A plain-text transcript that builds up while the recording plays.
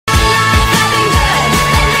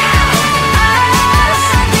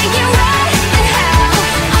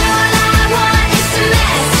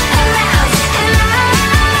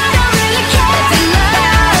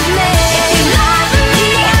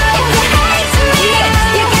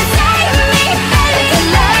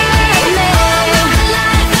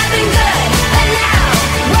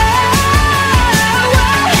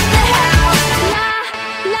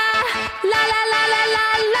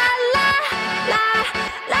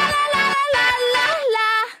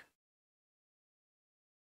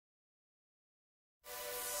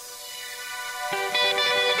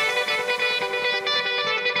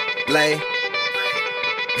Lay.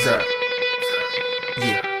 Sir.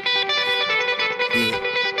 Yeah. Yeah.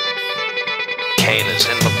 Kane is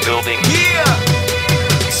in the building. Yeah.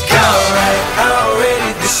 Alright,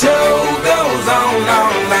 already the show goes on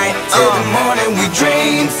all night till the morning. We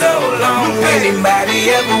dream so long.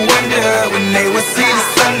 Anybody ever wonder when they would see the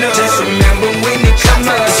sun? Just remember when it comes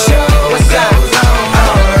up, the show goes on.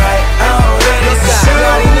 Alright, already the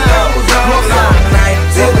show goes on all night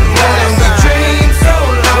till the morning. We dream so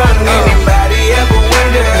long. Anybody ever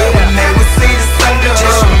wonder when they would see the sun?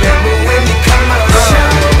 Just remember when it comes up, the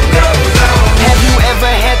show goes on. Have you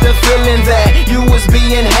ever had the feeling that you was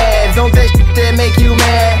being had? Don't that shit that make you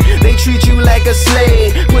mad? They treat you like a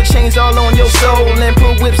slave, put chains all on your soul and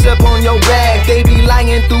put whips up on your back. They be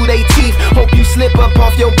lying through they teeth, hope you slip up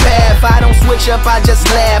off your path. I don't switch up, I just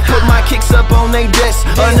laugh, put my kicks up on they desk,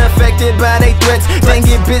 unaffected by they threats, then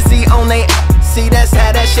get busy on they. See, that's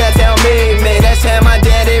how that Chateau made me. That's how my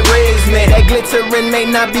daddy raised me. That glittering may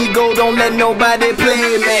not be gold, don't let nobody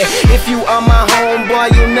play me. If you are my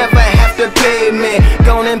homeboy, you'll never have to pay me.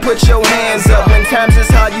 Go on and put your hands up. When times is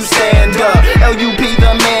hard, you stand up. LUP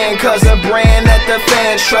the man, cause a brand that the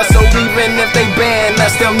fans trust. So even if they ban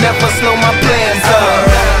us, they'll never slow my plans up.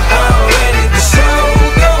 Already the show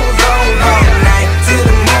goes on all night till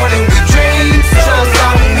the morning. We dream so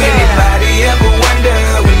long. Anybody ever wonder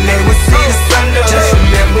when they would see the sun? Just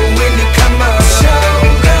remember when you come up, the show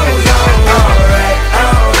goes on. Alright,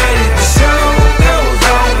 already the show goes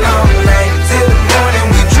on all night till the morning.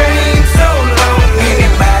 We dream so long.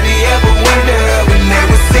 Anybody ever wonder when they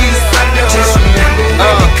would see the sun? Just remember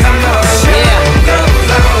when you come up, the show goes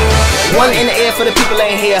on. One in the air for the people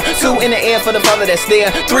ain't here. Two in the air for the father that's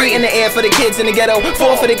there. Three in the air for the kids in the ghetto.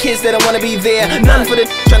 Four for the kids that don't wanna be there. None for the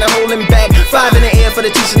trying to hold him back. Five in the air for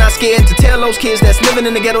the teacher not scared to tell those kids that's living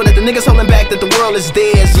in the ghetto that the niggas holding back, that the world is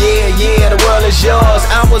theirs. Yeah, yeah, the world is yours.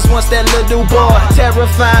 I was once that little boy,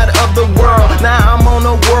 terrified of the world. Now I'm on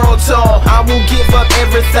a world tour. I will give up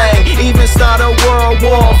everything, even start a world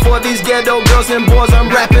war for these ghetto girls and boys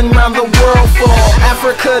I'm rapping around the world for.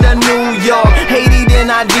 Africa to New York, Haiti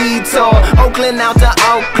then I detour, Oakland out to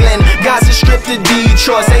Oakland, Gaza Strip to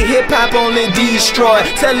Detroit. Say hip hop only destroy.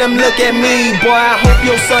 Tell them look at me, boy. I hope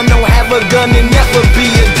your son don't have a gun and never be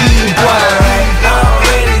a D-boy.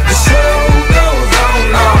 Already the show goes on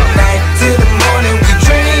all night till the morning. We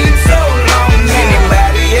dream so long.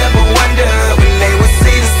 Anybody ever wonder when they would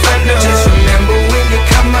see the sun? Just remember when you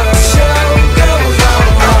come up, the show goes on.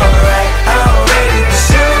 Alright, already the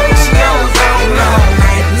show goes on all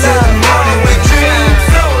night till the morning. We dream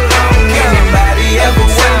so long. Anybody ever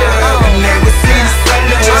wonder when they would see the sun?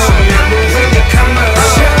 Just remember when you come up, the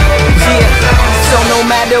show goes on. So no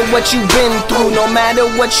matter what you've been through, no matter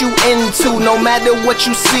what you into, no matter what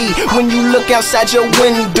you see, when you look outside your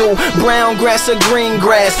window, brown grass or green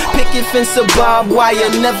grass, picket fence or barbed wire,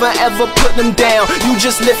 never ever put them down. You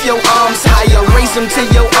just lift your arms higher, raise them till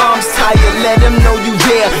your arms tired. Let them know you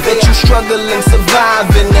there, that you struggling,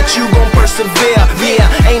 surviving, that you gon' persevere. Yeah,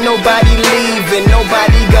 ain't nobody leaving,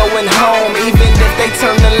 nobody going home. Even if they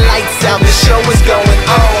turn the lights out, the show is going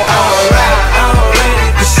on. Alright,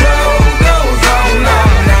 already the show goes on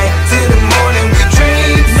all night till the morning. We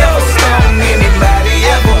dream so strong. Anybody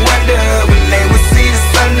ever wonder when they would see the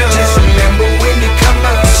sun? Just remember when you come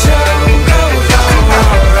up, the show goes on.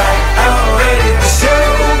 Alright, already the show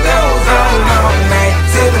goes on all night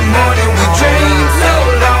till the morning. We dream so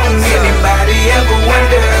long. Anybody ever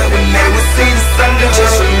wonder when they would see the sun?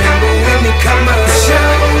 Just remember when you come up, the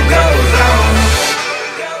show goes on.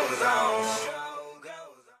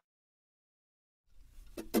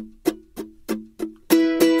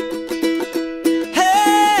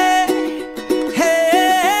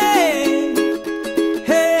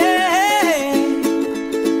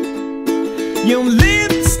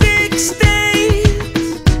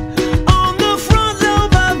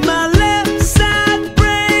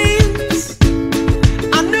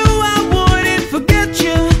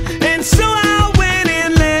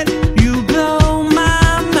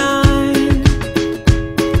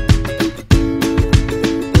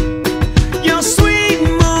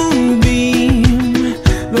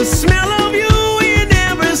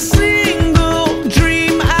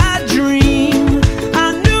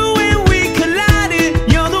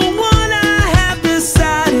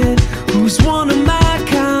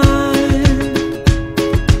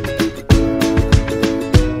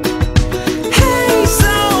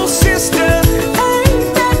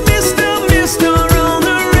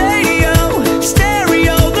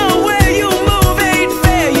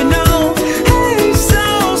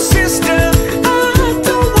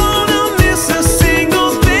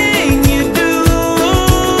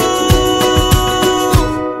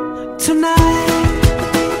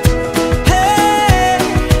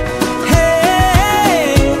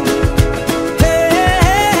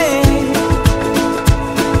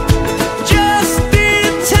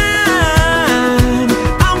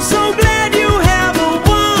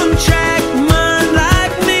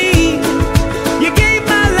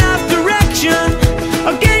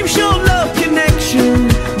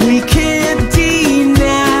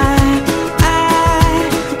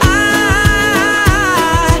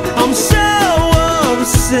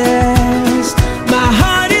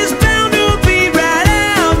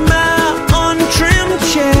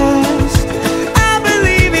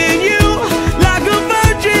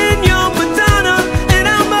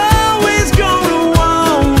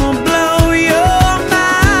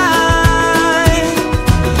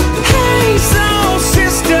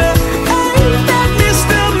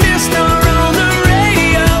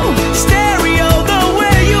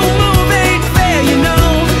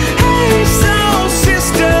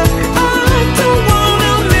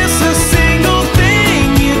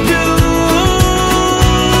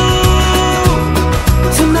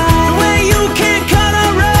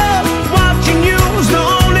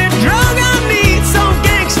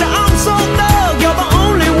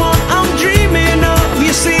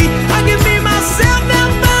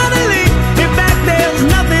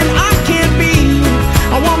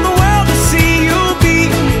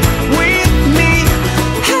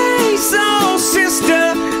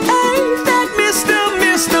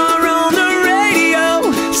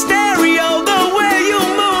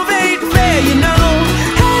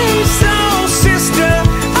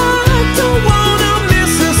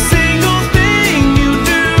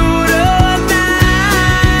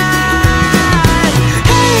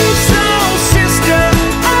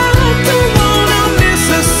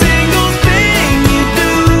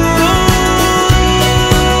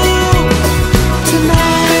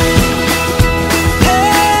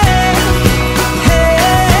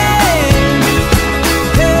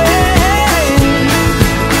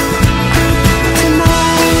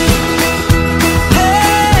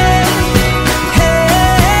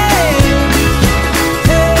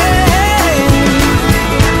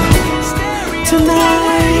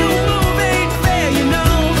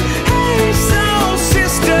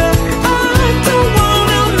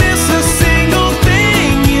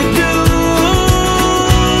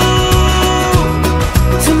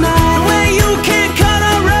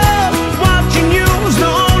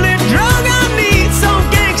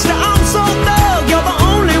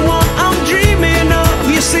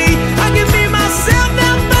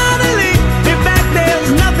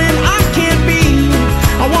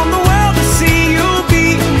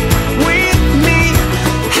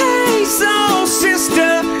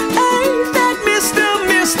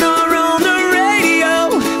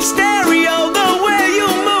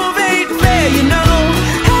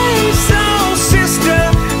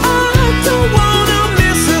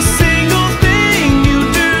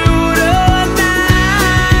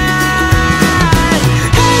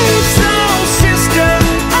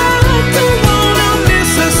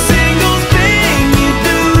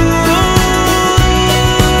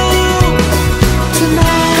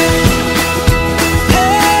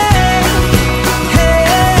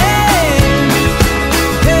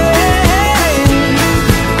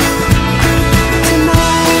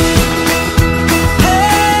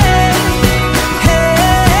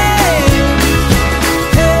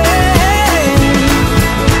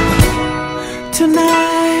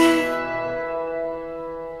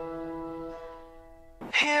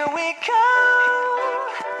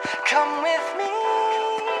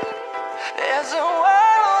 There's a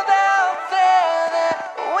world out there that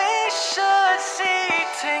we should see.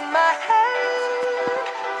 Take my hand,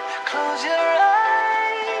 close your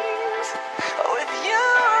eyes. With you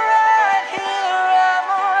right here, I'm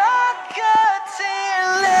rocking till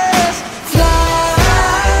let's fly.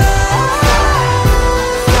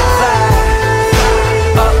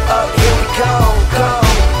 Up, up, here we go, go.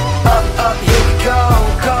 Up, up, here we go,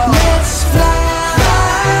 go. Let's fly.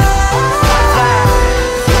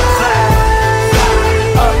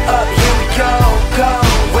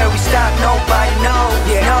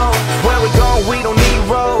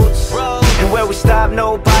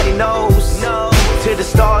 Nobody knows. To the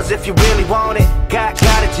stars if you really want it. Got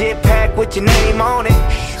a jet pack with your name on it.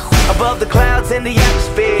 Above the clouds in the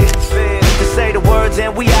atmosphere. To say the words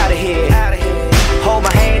and we out of here. Hold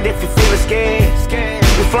my hand if you're feeling scared.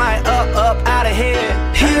 We're flying up, up, out of here.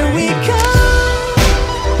 Here we go.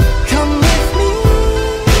 Come with me.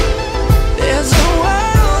 There's a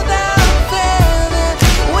world out there that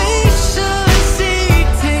we should see.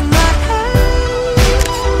 Take my hand,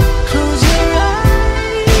 close your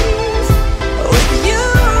eyes. With you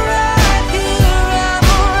right here, I'm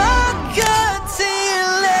rocking till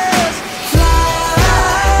let's fly.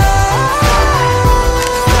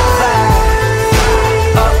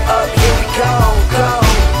 Up, up, here we go, go.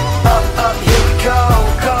 Up, up, here we go,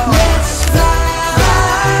 go. Let's fly.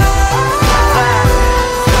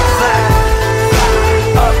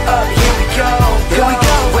 Up, up, here we go, here we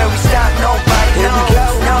go. Where we stop, nobody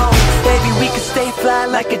knows. No, baby, we can stay fly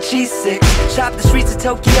like a G6. Shop the streets of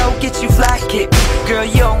Tokyo, get you fly kicks. Girl,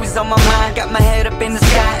 you always on my mind. Got my head up in the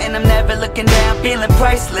sky and I'm never looking down, feeling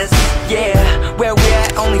priceless. Yeah, where we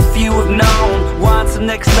at, only few have known. Want some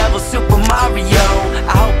next level Super Mario.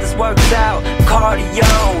 I hope this works out, cardio.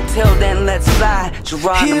 Till then, let's fly,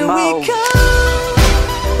 Geronimo. Here we go.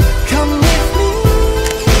 Come with me.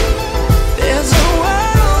 There's a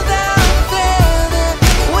world out there that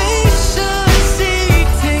we should see.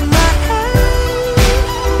 Take my hand,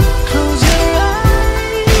 close your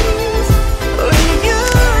eyes. With you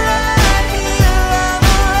right here, I'm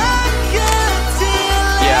rocking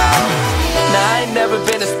till Now I ain't never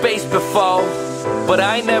been to space before, but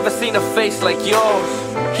I ain't never seen a face like yours.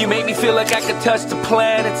 You make me feel like I could touch the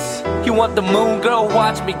planets. You want the moon, girl,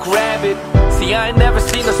 watch me grab it. See, I ain't never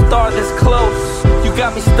seen a star this close. You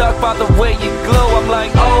got me stuck by the way you glow. I'm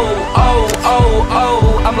like, oh, oh, oh,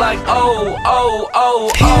 oh. I'm like, oh, oh, oh,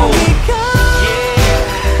 oh. Here we go.